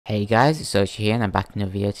Hey guys, it's Sochi here and I'm back in a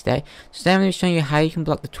video today. So today I'm going to be showing you how you can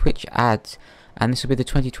block the Twitch ads, and this will be the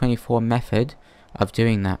 2024 method of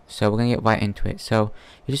doing that. So we're going to get right into it. So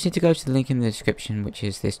you just need to go to the link in the description, which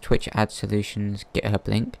is this Twitch Ad Solutions GitHub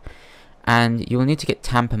link, and you will need to get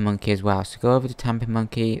tampermonkey as well. So go over to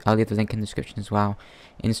tampermonkey, I'll leave the link in the description as well.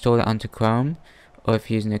 Install it onto Chrome, or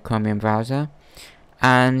if you're using a Chromium browser,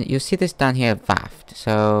 and you'll see this down here, VAFT.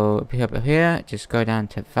 So up here, just go down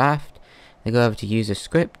to VAFT. Then go over to user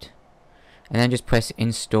script, and then just press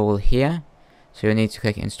install here. So you'll need to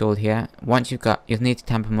click install here. Once you've got, you'll need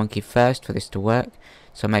tampermonkey first for this to work,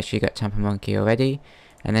 so make sure you got tampermonkey already,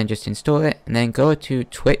 and then just install it, and then go to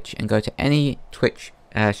Twitch and go to any Twitch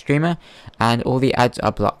streamer, and all the ads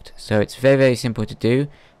are blocked. So it's very simple to do,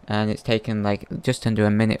 and it's taken like just under a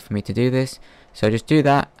minute for me to do this. So just do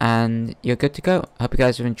that and you're good to go. I hope you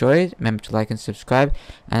guys have enjoyed. Remember to like and subscribe,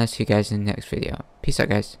 and I'll see you guys in the next video. Peace out,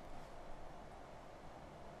 guys.